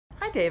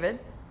David.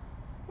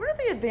 What are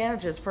the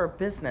advantages for a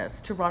business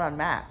to run on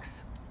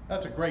Macs?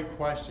 That's a great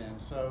question.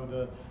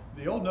 So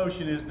the old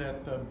notion is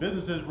that the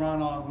businesses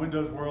run on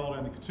Windows World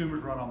and the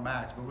consumers run on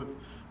Macs. But with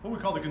what we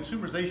call the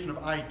consumerization of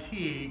IT,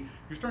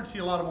 you're starting to see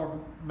a lot of more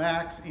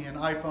Macs and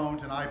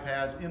iPhones and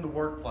iPads in the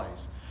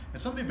workplace.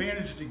 And some of the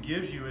advantages it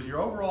gives you is your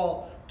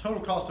overall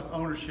total cost of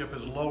ownership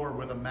is lower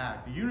with a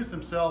Mac. The units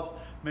themselves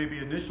may be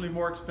initially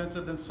more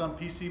expensive than some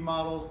PC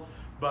models,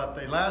 but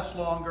they last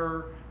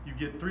longer. You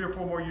get 3 or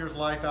 4 more years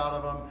life out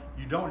of them.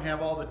 You don't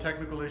have all the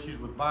technical issues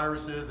with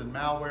viruses and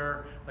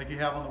malware like you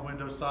have on the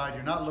Windows side.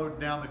 You're not loading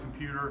down the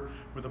computer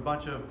with a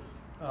bunch of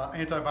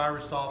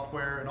antivirus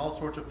software and all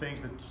sorts of things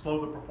that slow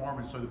the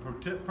performance. So the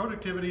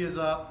productivity is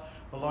up,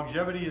 the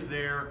longevity is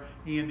there,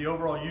 and the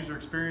overall user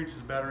experience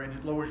is better, and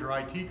it lowers your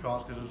IT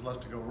costs because there's less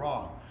to go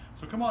wrong.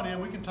 So come on in,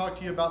 we can talk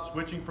to you about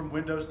switching from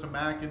Windows to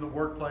Mac in the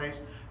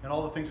workplace and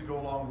all the things that go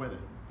along with it.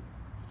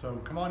 So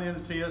come on in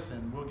and see us,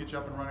 and we'll get you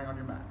up and running on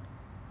your Mac.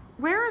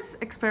 Where is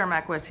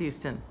Experamac West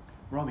Houston?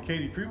 We're on the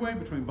Katy Freeway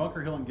between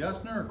Bunker Hill and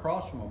Gessner,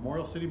 across from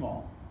Memorial City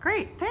Mall.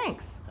 Great,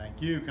 thanks.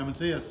 Thank you. Come and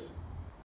see us.